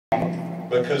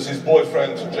Because his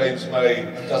boyfriend James May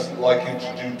doesn't like him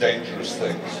to do dangerous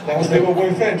things. Потому что его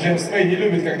бойфренд Джеймс Мэй не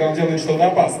любит, когда он делает что-то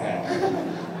опасное.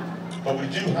 But we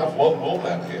do have one more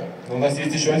man here. Но у нас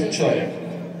есть еще один человек.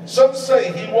 Some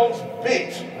say he once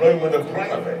bit Roman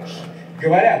Abramovich.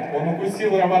 Говорят, он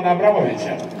укусил Романа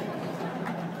Абрамовича.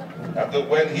 And that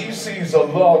when he sees a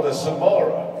Lada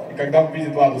Samara, И когда он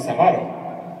видит Ладу Самару,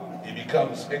 he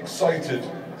becomes excited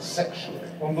sexually.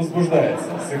 он возбуждается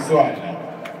сексуально.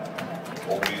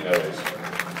 All we know is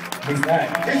Мы знаем.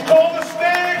 he's called the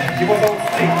Sting! Его зовут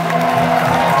Стинг.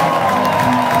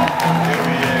 Here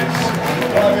he is,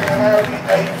 driving an Audi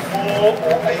A4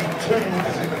 or A2,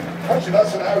 is it? Actually,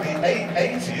 that's an Audi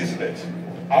A80, isn't it?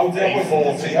 Audi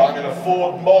A40, I'm in a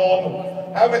Ford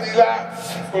Mon. How many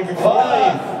laps? Сколько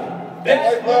Five.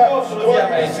 5 кругов, друзья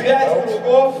мои, 5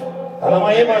 кругов. А на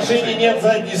моей машине нет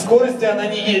задней скорости, она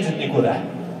не едет никуда.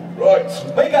 Right.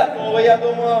 Мы готовы, я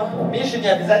думаю. Мише не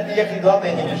обязательно ехать,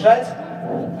 главное не мешать.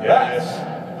 Yes.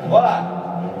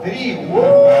 2, 3.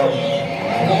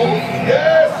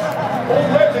 Yes!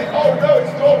 Already! Oh no,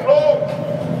 it's gone wrong!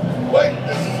 Wait,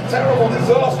 this is a terrible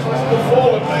disaster has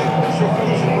befallen me. Еще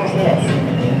хуже, чем в прошлый раз.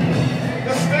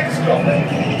 The Sting's got me.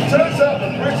 Turns out the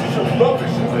British are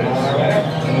rubbish at this. Говорят,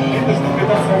 видно, что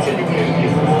британцы вообще не умеют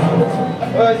ездить. Не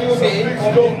Something's убей.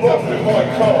 gone wrong with my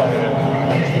car here.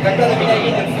 Когда на меня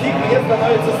едет Стик, мне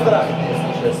становится страшно,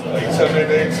 если честно. Wait a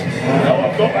minute. No,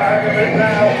 I've got the hang of it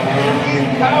now.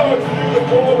 Power to do the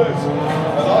corners.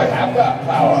 And I have that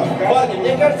power. Парни,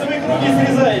 мне кажется, вы круги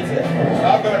срезаете.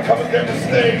 I'm going to come and get the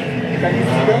Sting. Как и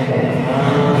Стига.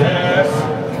 Yes.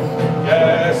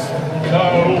 Yes. No.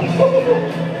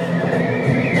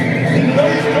 No,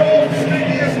 he's gone.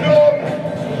 Stingy is gone.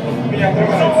 Меня It's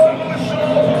all отрывается. over the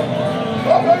shore.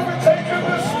 I've overtaken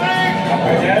the Sting.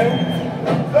 Обгоняю.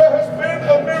 There has been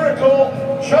a miracle.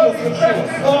 Now he's back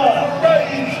into the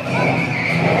rage.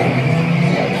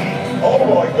 Oh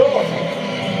my God.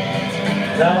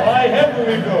 Now I have the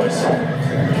reverse.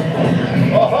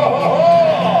 Ha ha ha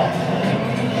ha!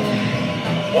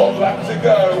 One lap to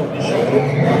go.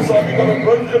 Looks like we've got a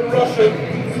broken Russian.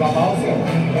 Сломался.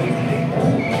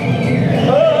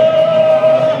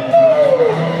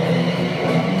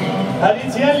 А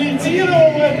ведь я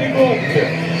лидировал в этой гонке.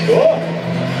 О!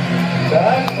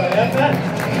 Так, понятно.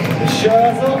 Еще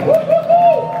разок.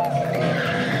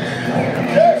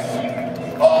 Yes!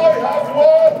 I have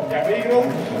won! Я выиграл.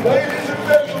 Ladies and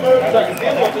gentlemen, Так,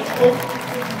 минуточку.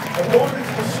 according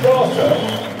to the starter,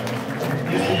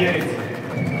 Если верить.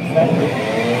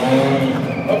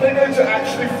 are they going to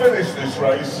actually finish this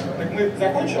race? Так мы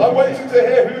закончим. I'm waiting to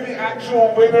hear who the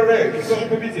actual winner is. Кто же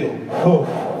победил?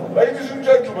 Ladies and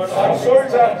gentlemen, I'm sorry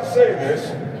to have to say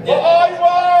this, but I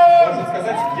won! Можно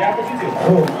сказать, я победил.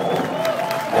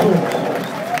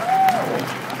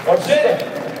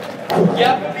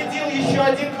 Я победил еще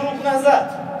один круг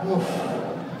назад.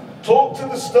 Talk to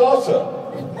the starter.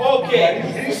 Окей.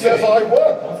 He says I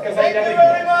won. Он сказал, Thank я you выиграл.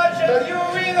 very much, and you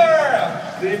winner!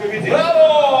 Ты победил.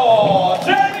 Браво!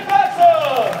 Джерри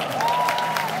Патсон!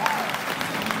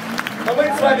 Ну мы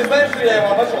с вами, знаешь, что я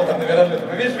его обошел там на вираже?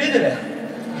 Вы же видели?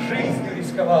 Жизнью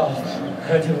рисковал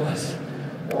ради вас.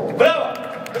 Браво!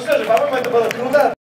 Ну что же, по-моему, это было круто.